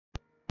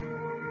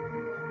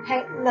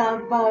Hey,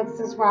 love bugs,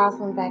 it's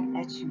Roslynn back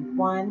at you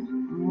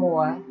one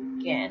more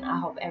again. I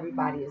hope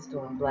everybody is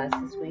doing blessed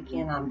this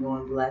weekend. I'm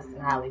doing blessed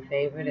and highly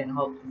favored and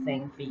hope the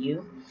same for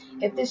you.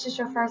 If this is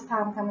your first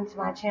time coming to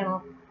my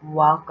channel,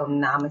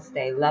 welcome.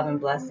 Namaste. Love and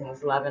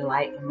blessings, love and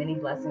light, and many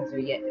blessings are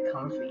yet to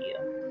come for you.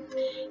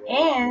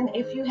 And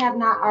if you have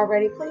not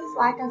already, please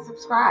like and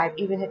subscribe.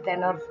 Even hit that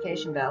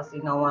notification bell so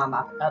you know when I'm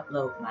about to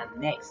upload my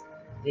next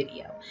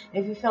video.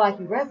 If you feel like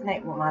you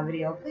resonate with my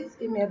video, please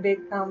give me a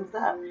big thumbs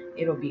up.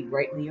 It'll be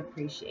greatly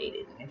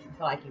appreciated. And if you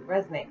feel like you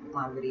resonate with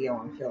my video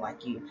and feel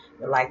like you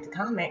would like to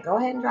comment, go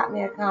ahead and drop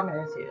me a comment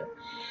or two.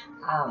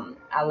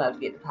 I love to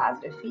get the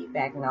positive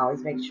feedback and I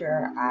always make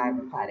sure I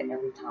reply to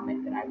every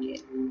comment that I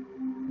get.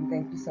 And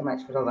thank you so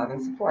much for the love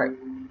and support.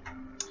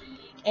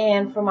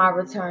 And for my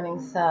returning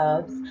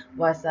subs,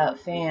 what's up,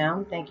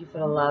 fam? Thank you for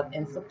the love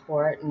and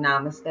support.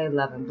 Namaste,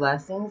 love and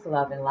blessings,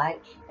 love and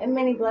light, and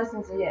many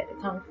blessings are yet to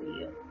come for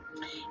you.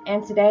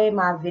 And today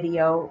my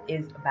video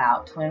is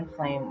about Twin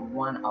Flame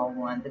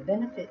 101, the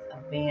benefits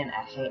of being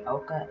a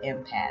Heyoka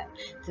Empath.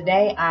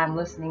 Today I'm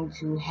listening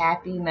to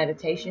happy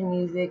meditation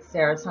music,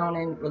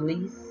 serotonin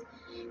release,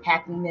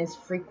 happiness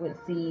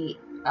frequency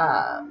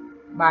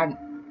by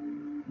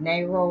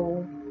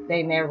Binaural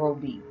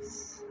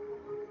Beats.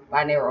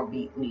 Binaural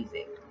beat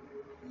music.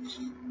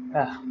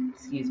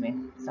 Excuse me.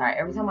 Sorry.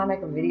 Every time I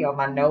make a video,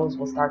 my nose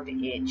will start to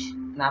itch,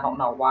 and I don't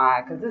know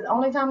why. Cause that's the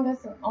only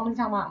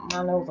time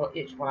my nose will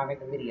itch when I make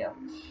a video.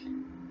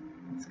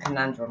 It's a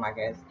conundrum, I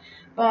guess.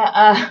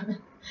 But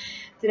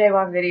today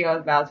my video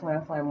is about Twin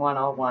Flame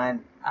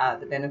 101,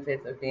 the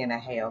benefits of being a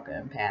Heyoka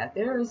Empath.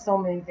 There are so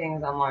many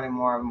things I'm learning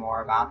more and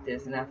more about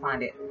this, and I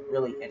find it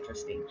really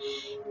interesting.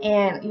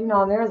 And, you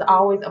know, there's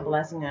always a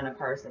blessing and a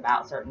curse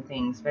about certain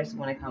things, especially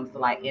when it comes to,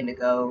 like,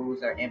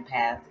 indigos or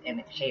empaths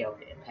and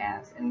Heyoka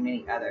Empaths and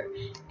many other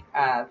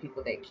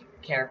people that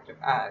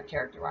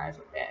characterize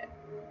with that.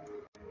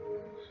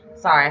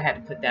 Sorry, I had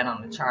to put that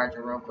on the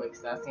charger real quick,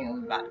 so I seen it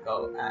was about to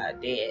go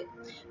dead.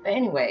 But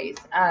anyways,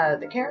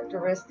 the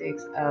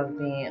characteristics of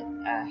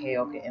being a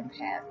Heyoka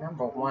Empath.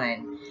 Number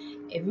one,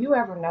 if you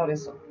ever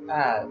notice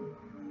of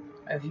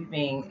you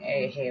being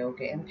a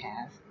Heyoka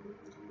Empath,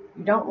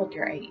 you don't look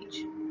your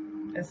age.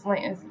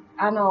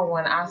 I know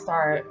when I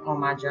started on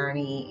my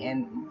journey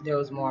and there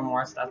was more and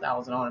more stuff that I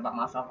was knowing about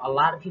myself, a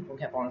lot of people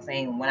kept on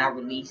saying when I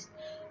released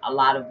a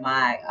lot of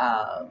my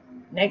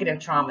negative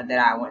trauma that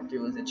I went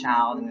through as a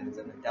child and as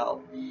an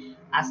adult,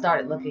 I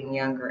started looking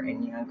younger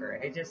and younger.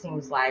 It just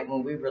seems like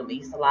when we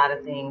release a lot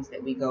of things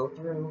that we go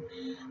through,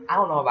 I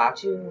don't know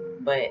about you,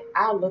 but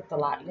I looked a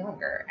lot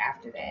younger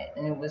after that.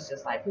 And it was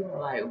just like, people were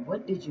like,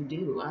 what did you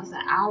do? I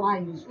said, all I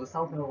used was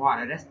soap and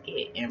water. That's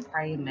it. And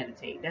pray and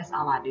meditate. That's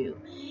all I do.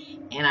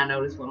 And I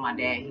noticed with my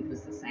dad, he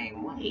was the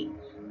same way.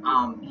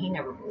 He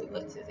never really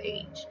looked his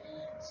age.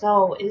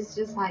 So it's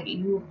just like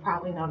you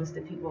probably notice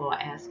that people will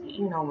ask you,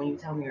 you know, when you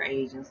tell them your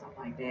age and stuff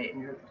like that,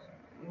 and you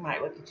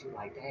might look at you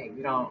like, dang,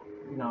 you don't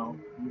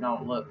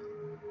look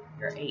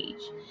your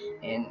age.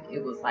 And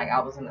it was like I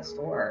was in a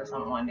store or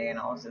something one day and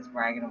I was just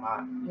bragging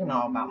about,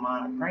 about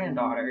my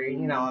granddaughter,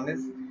 and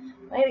this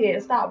lady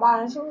had stopped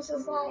by and she was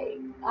just like,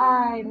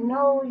 I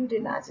know you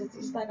did not just,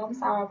 she's like, I'm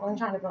sorry, I wasn't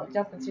trying to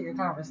jump into your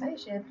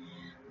conversation,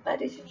 but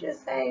did you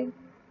just say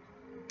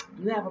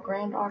you have a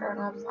granddaughter?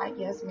 And I was like,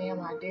 yes, ma'am,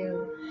 I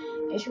do.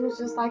 And she was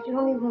just like, you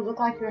don't even look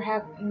like you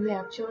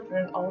have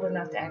children old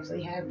enough to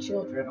actually have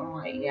children. I'm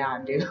like, yeah,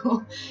 I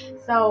do.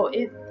 So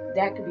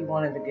that could be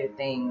one of the good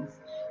things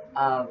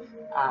of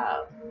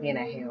being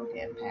a Heyoka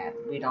Empath.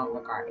 We don't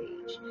look our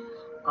age.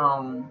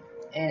 And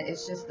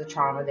it's just the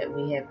trauma that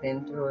we have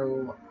been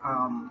through,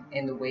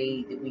 and the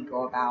way that we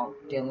go about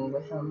dealing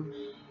with them.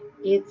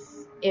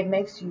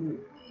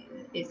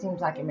 It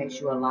seems like it makes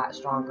you a lot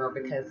stronger,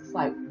 because it's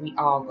like we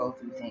all go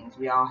through things.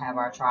 We all have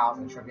our trials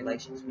and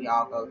tribulations we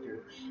all go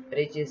through. But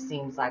it just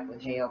seems like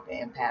with Heyoka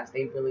Empaths,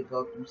 they really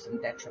go through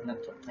some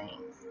detrimental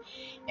things.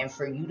 And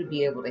for you to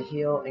be able to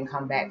heal and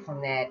come back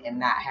from that and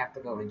not have to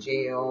go to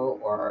jail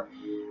or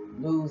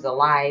lose a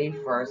life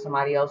or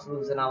somebody else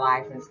losing a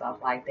life and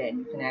stuff like that,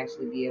 you can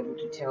actually be able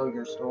to tell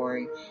your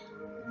story.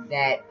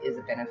 That is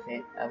a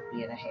benefit of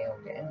being a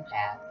Heyoka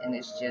Empath. And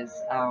it's just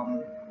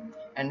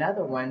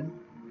another one.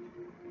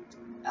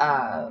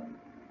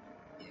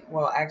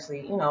 Well,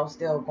 actually,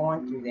 still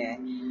going through that.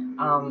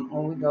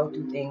 When we go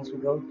through things, we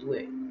go through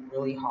it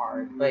really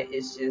hard, but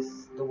it's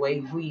just the way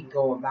we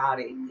go about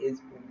it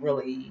is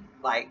really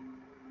like,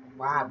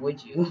 why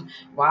would you?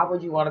 Why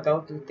would you want to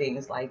go through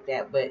things like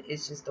that? But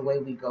it's just the way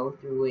we go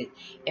through it.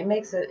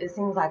 It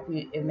seems like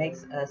it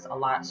makes us a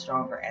lot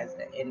stronger as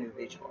an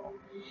individual.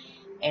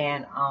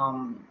 And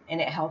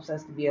it helps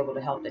us to be able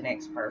to help the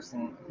next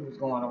person who's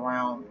going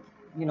around,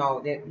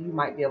 that you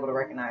might be able to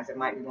recognize that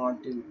might be going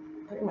through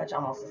pretty much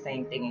almost the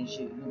same thing as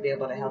you. You'll be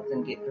able to help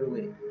them get through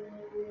it,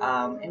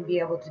 and be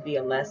able to be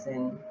a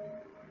lesson,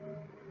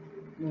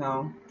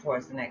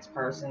 towards the next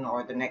person,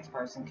 or the next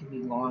person could be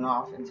going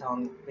off and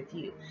telling with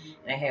you.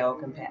 And a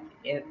Heyoka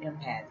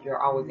Empath, you're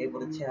always able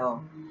to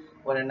tell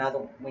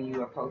when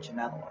you approach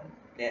another one.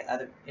 that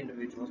other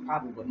individuals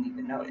probably wouldn't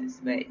even notice.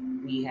 But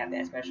we have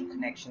that special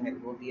connection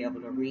that we'll be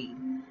able to read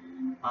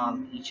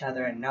each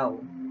other and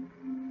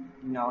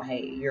know,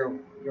 hey, you're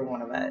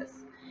one of us.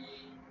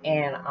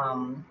 And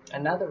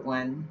another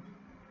one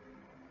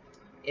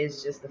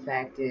is just the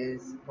fact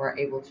is we're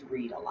able to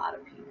read a lot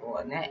of people,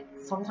 and that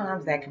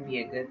sometimes that can be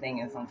a good thing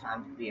and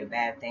sometimes be a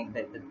bad thing.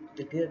 But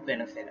the good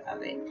benefit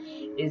of it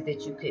is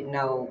that you could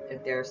know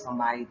if there's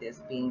somebody that's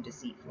being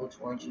deceitful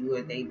towards you,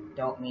 or they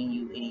don't mean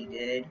you any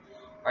good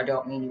or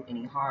don't mean you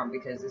any harm,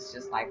 because it's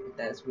just like with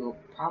us, we'll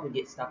probably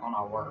get stuck on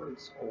our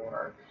words,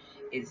 or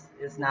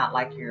it's not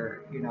like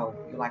you're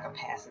like a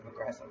passive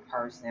aggressive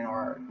person,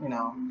 or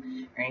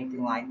or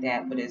anything like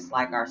that, but it's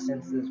like our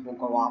senses will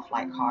go off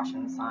like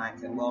caution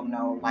signs, and we'll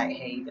know like,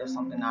 hey, there's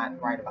something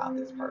not right about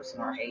this person,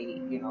 or hey,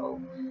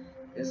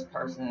 this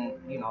person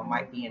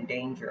might be in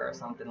danger or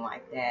something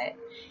like that.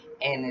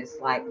 And it's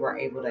like we're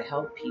able to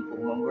help people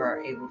when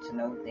we're able to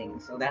know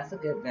things. So that's a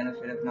good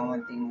benefit of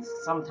knowing things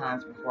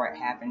sometimes before it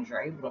happens.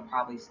 You're able to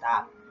probably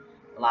stop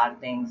a lot of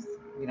things,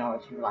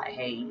 if you're like,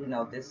 hey,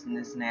 this and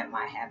this and that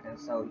might happen,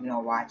 so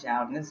watch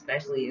out. And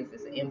especially if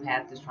it's an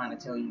empath that's trying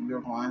to tell you you're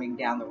wandering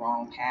down the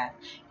wrong path,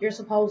 you're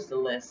supposed to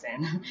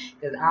listen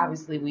because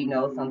obviously we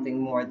know something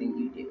more than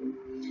you do.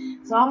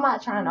 So I'm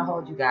not trying to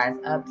hold you guys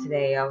up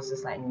today. I was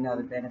just letting you know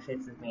the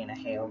benefits of being a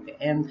Heyoka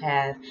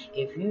Empath.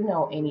 If you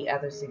know any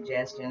other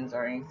suggestions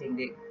or anything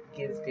that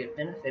gives good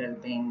benefit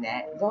of being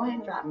that, go ahead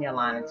and drop me a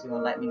line or two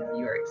and let me know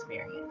your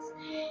experience.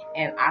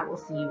 And I will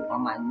see you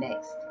on my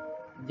next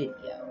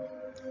video.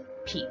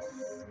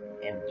 Peace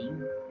and be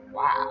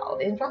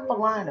wild. And drop a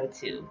line or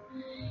two.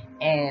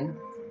 And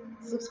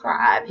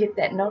subscribe. Hit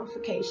that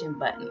notification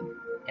button.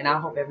 And I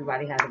hope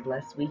everybody has a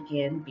blessed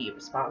weekend. Be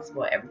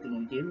responsible at everything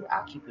you do.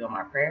 I'll keep you on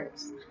my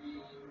prayers.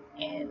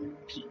 And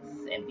peace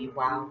and be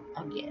wild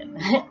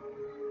again.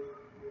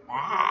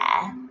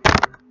 Bye.